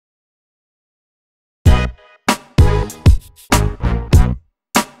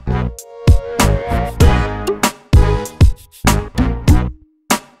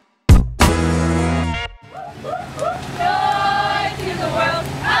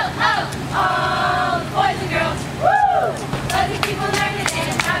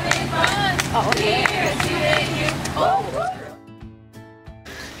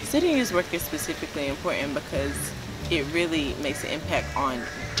Student Youth work is specifically important because it really makes an impact on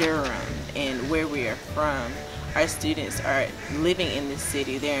Durham and where we are from. Our students are living in this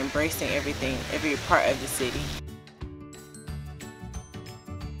city. They're embracing everything, every part of the city.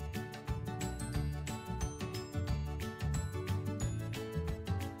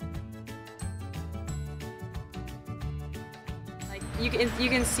 You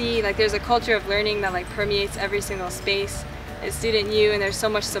can see there's a culture of learning that permeates every single space at Student U, and there's so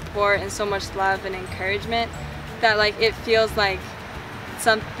much support and so much love and encouragement that it feels like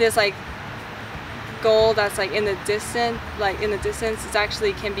this goal that's in the distance it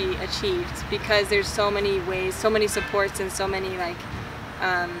actually can be achieved, because there's so many ways, so many supports, and so many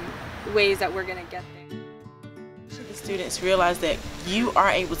ways that we're gonna get there. The students realize that you are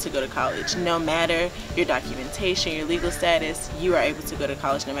able to go to college no matter your documentation, your legal status. You are able to go to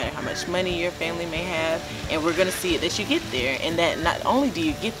college no matter how much money your family may have, and we're going to see it that you get there, and that not only do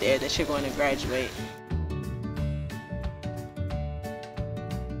you get there, that you're going to graduate.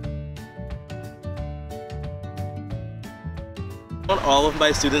 I want all of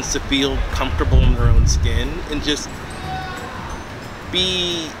my students to feel comfortable in their own skin and just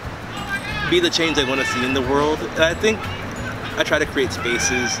be the change they want to see in the world. And I think I try to create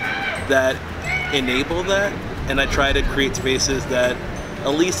spaces that enable that, and I try to create spaces that at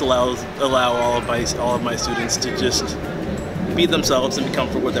least allow all of my students to just be themselves and be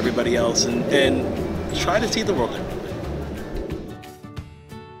comfortable with everybody else, and try to see the world differently.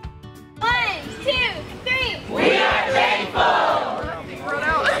 1, 2, 3. We are thankful.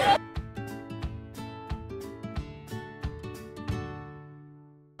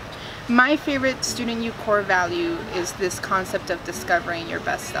 My favorite Student U core value is this concept of discovering your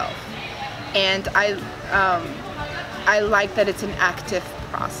best self, and I like that it's an active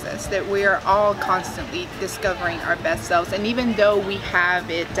process, that we are all constantly discovering our best selves, and even though we have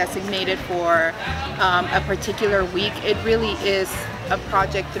it designated for a particular week, it really is a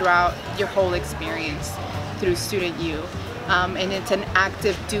project throughout your whole experience through Student U. And it's an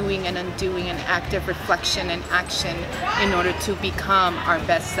active doing and undoing, an active reflection and action in order to become our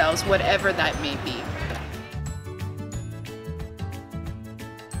best selves, whatever that may be.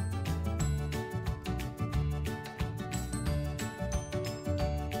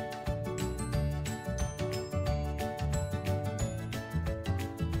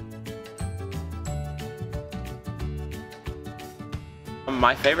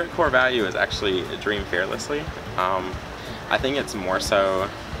 My favorite core value is actually dream fearlessly. I think it's more so,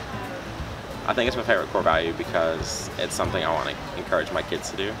 I think it's my favorite core value because it's something I want to encourage my kids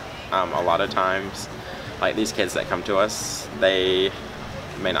to do. A lot of times, these kids that come to us, they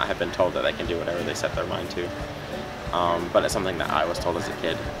may not have been told that they can do whatever they set their mind to. But it's something that I was told as a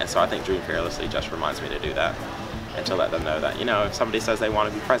kid, and so I think Dream Fearlessly just reminds me to do that, and to let them know that, if somebody says they want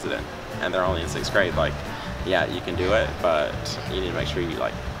to be president and they're only in 6th grade, yeah, you can do it, but you need to make sure you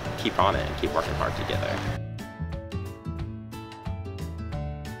keep on it and keep working hard to get there.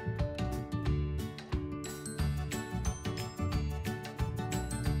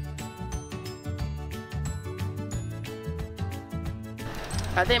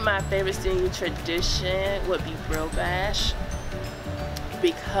 I think my favorite Student Youth tradition would be Brill Bash,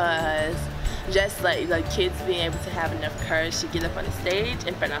 because just kids being able to have enough courage to get up on the stage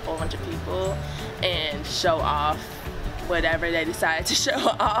in front of a whole bunch of people and show off whatever they decide to show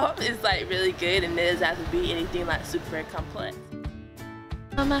off is really good, and it doesn't have to be anything super complex.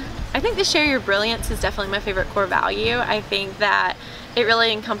 I think the share your brilliance is definitely my favorite core value. I think that it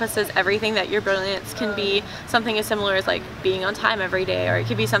really encompasses everything that your brilliance can be. Something as similar as being on time every day, or it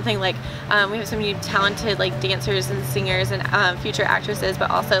could be something we have so many talented dancers and singers and future actresses, but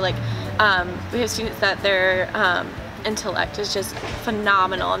also we have students that their intellect is just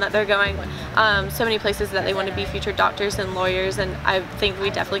phenomenal, and that they're going so many places that they want to be future doctors and lawyers, and I think we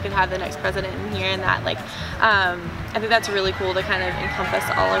definitely could have the next president in here, and that I think that's really cool to kind of encompass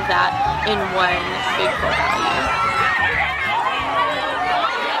all of that in one big core value.